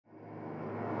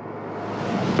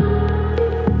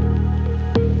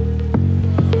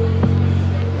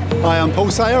Hi, I'm Paul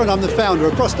Sayer and I'm the founder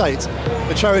of Prostate,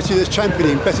 a charity that's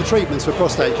championing better treatments for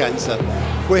prostate cancer.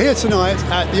 We're here tonight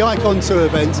at the Icon 2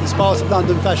 event as part of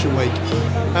London Fashion Week,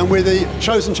 and we're the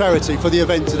chosen charity for the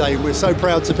event today. We're so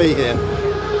proud to be here.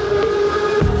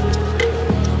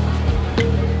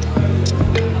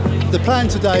 The plan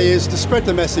today is to spread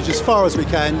the message as far as we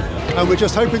can, and we're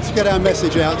just hoping to get our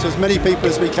message out to as many people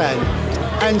as we can,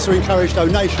 and to encourage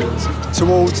donations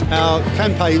towards our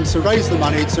campaign to raise the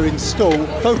money to install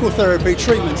focal therapy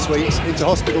treatment suites into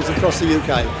hospitals across the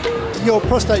UK. Your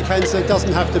prostate cancer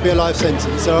doesn't have to be a life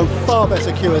sentence. There are far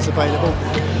better cures available,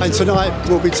 and tonight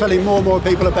we'll be telling more and more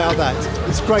people about that.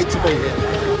 It's great to be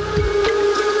here.